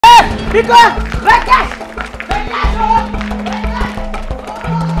Because Bencash! Bencash!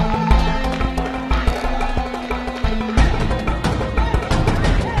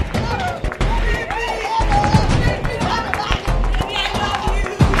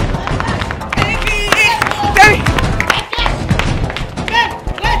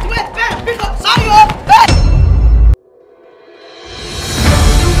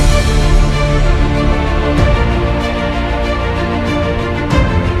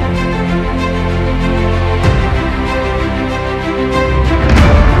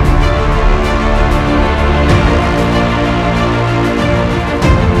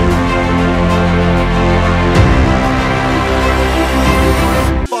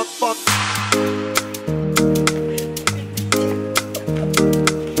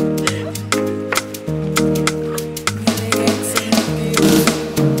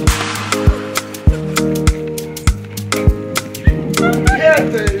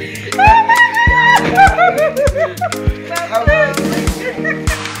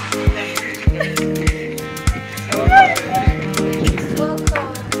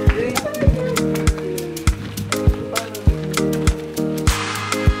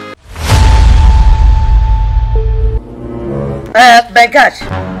 Bencash,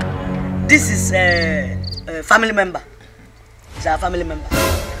 this is a family member. He's our family member.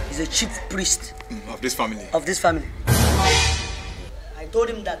 He's a chief priest of this family. Of this family. I told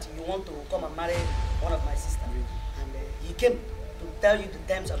him that you want to come and marry one of my sisters, and he came to tell you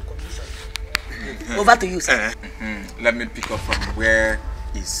the terms and conditions. Over to you, sir. Let me pick up from where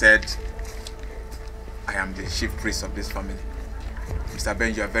he said, "I am the chief priest of this family." Mr.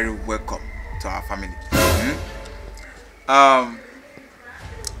 Ben, you are very welcome to our family.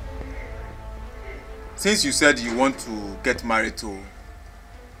 Since you said you want to get married to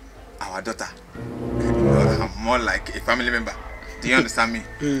our daughter, I'm more like a family member. Do you understand me?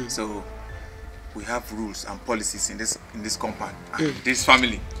 So we have rules and policies in this compound and this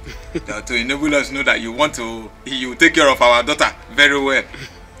family that to enable us know that you take care of our daughter very well.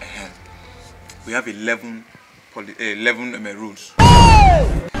 We have 11 rules,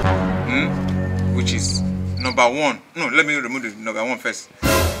 which is number one. No, let me remove the number one first.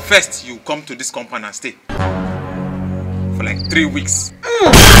 First, you come to this compound and stay for like 3 weeks.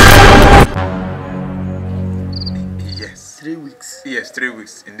 Yes. 3 weeks? Yes, 3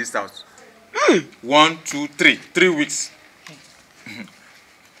 weeks in this house. 1, 2, 3. 3 weeks.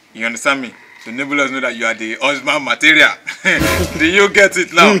 You understand me? To enable us know that you are the husband material. Do you get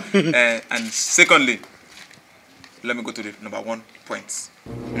it now? And secondly, let me go to the number 1 point.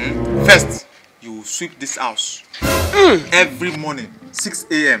 First, you sweep this house every morning, 6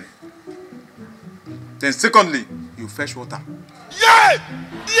 a.m. Then secondly, you fetch water.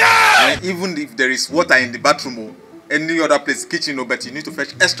 And even if there is water in the bathroom or any other place, kitchen, but you need to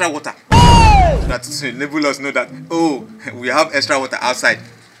fetch extra water. That to enable us know that, oh, we have extra water outside.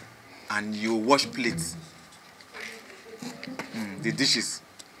 And you wash plates, the dishes.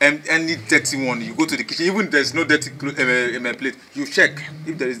 And any dirty one, you go to the kitchen. Even if there's no dirty plate, you check.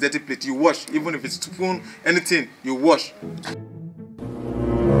 If there is dirty plate, you wash. Even if it's spoon, anything, you wash.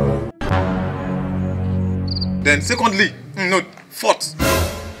 Then secondly, fourth,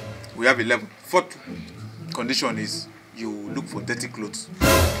 we have 11. Fourth condition is you look for dirty clothes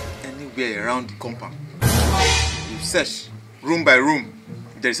anywhere around the compound. You search room by room.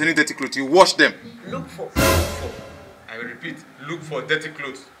 If there is any dirty clothes, you wash them. Look for. I will repeat, look for dirty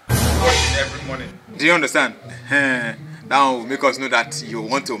clothes. Washing every morning. Do you understand? That will make us know that you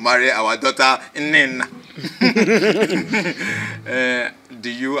want to marry our daughter Nnenna. Do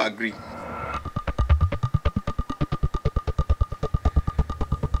you agree?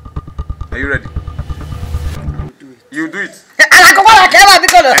 Are you ready? You do it.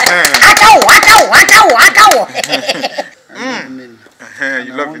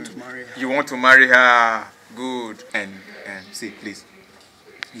 You love it. You want to marry her. Good. And say, please,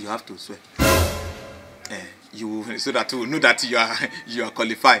 you have to swear. So that you know that you are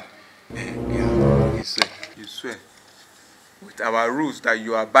qualified. You swear. You swear. With our rules that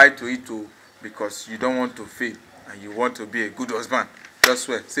you abide to it too, because you don't want to fail and you want to be a good husband. Just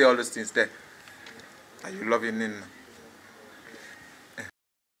swear. Say all those things there. And you love your Nnenna.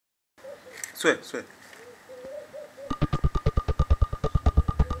 Swear, swear.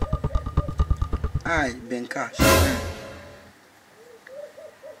 I, Bencash,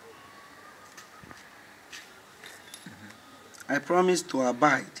 I promise to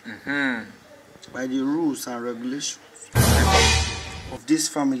abide by the rules and regulations of this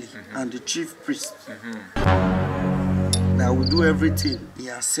family and the chief priest. That I will do everything he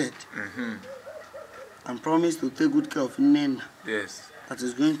has said. And promise to take good care of Nnenna. Yes. that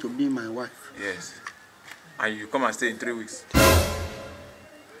is going to be my wife. Yes. And you come and stay in 3 weeks.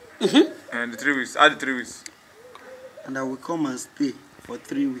 And the 3 weeks, add the 3 weeks. And I will come and stay for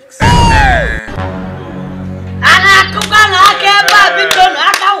 3 weeks. He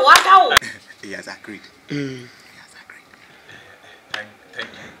has agreed. Thank you.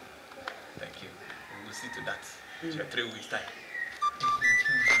 Thank you. We will see to that. It's your 3 weeks time.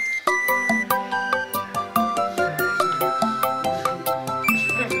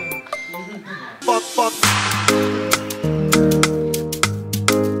 Fuck.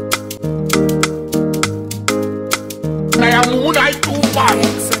 I am who I too far.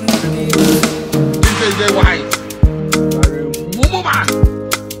 This is the wife. Mumu man.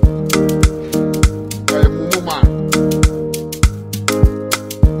 I am Mumu man.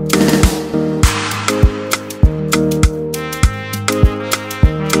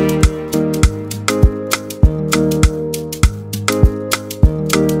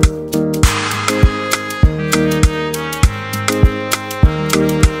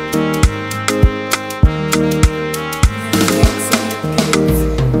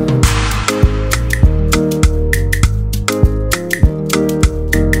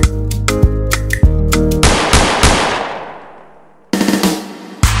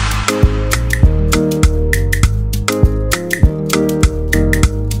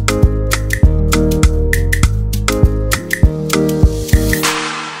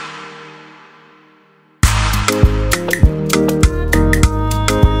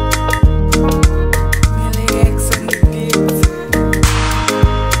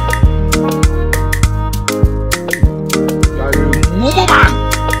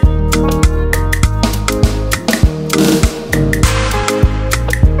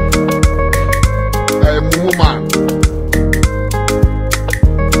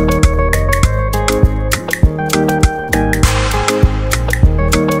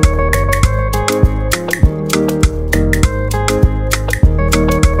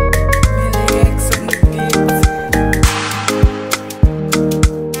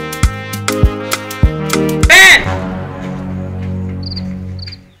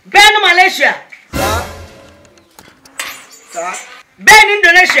 Ben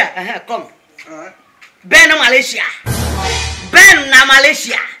Indonesia. Come. Ben Malaysia. Ben na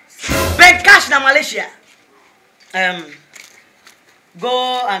Malaysia. Bencash na Malaysia.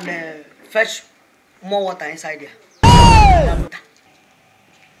 Go and fetch more water inside there.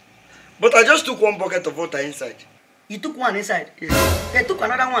 But I just took 1 bucket of water inside. You took one inside? Yes. They took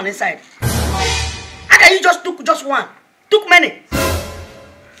another one inside. How can you just took just one? Took many.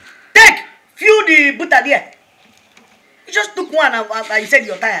 Take! Fill the butter there. You just took one and you said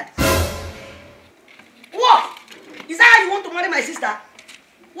you're tired. What? Is that how you want to marry my sister?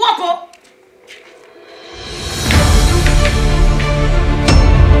 Walk up!